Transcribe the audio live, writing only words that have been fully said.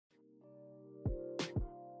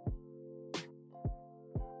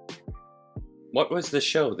What was the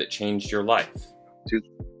show that changed your life?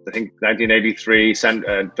 I think 1983,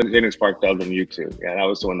 Phoenix Park Dog on YouTube. Yeah, that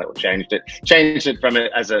was the one that changed it. Changed it from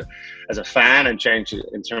it as a fan, and changed it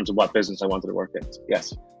in terms of what business I wanted to work in.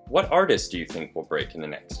 Yes. What artist do you think will break in the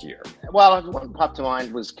next year? Well, one popped to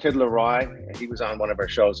mind was Kid Laroi. He was on one of our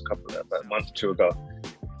shows about a month or two ago.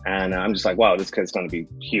 And I'm just like, wow, this kid's going to be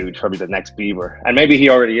huge, probably the next Bieber. And maybe he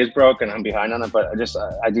already is broke and I'm behind on it, but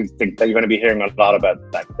I do think that you're going to be hearing a lot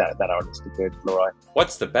about that artist, the Kid Laroi.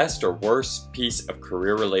 What's the best or worst piece of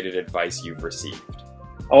career-related advice you've received?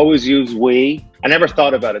 Always use we. I never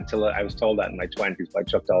thought about it till I was told that in my 20s by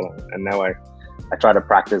Chuck Dolan. And now I try to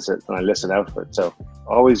practice it and I listen out for it. So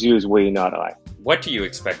always use we, not I. What do you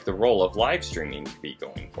expect the role of live streaming to be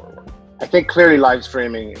going forward? I think clearly live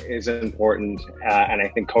streaming is important, and I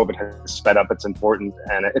think COVID has sped up its important.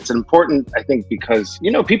 And it's important, I think, because,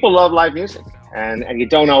 you know, people love live music, and you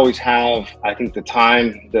don't always have, I think, the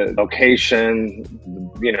time, the location,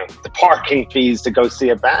 you know, the parking fees to go see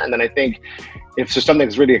a band. And I think if there's something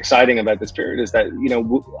that's really exciting about this period is that, you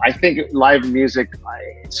know, I think live music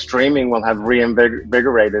streaming will have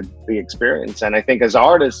reinvigorated the experience. And I think as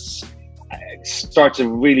artists start to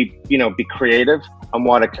really, you know, be creative on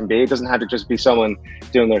what it can be. It doesn't have to just be someone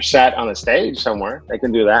doing their set on a stage somewhere. They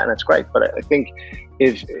can do that, and that's great. But I think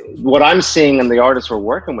if what I'm seeing in the artists we're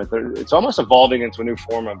working with, it's almost evolving into a new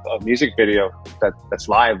form of music video that's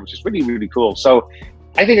live, which is really, really cool. So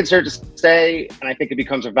I think it's here to stay, and I think it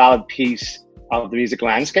becomes a valid piece of the music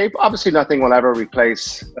landscape. Obviously, nothing will ever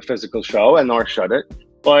replace a physical show, and nor should it.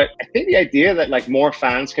 But I think the idea that like more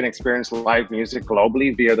fans can experience live music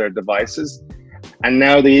globally via their devices, and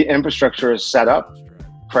now the infrastructure is set up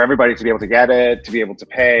for everybody to be able to get it, to be able to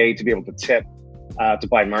pay, to be able to tip, to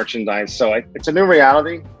buy merchandise. So it's a new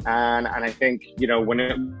reality, and I think, you know,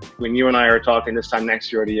 when you and I are talking this time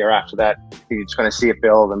next year or the year after that, you're just going to see it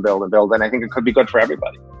build and build and build, and I think it could be good for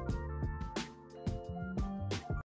everybody.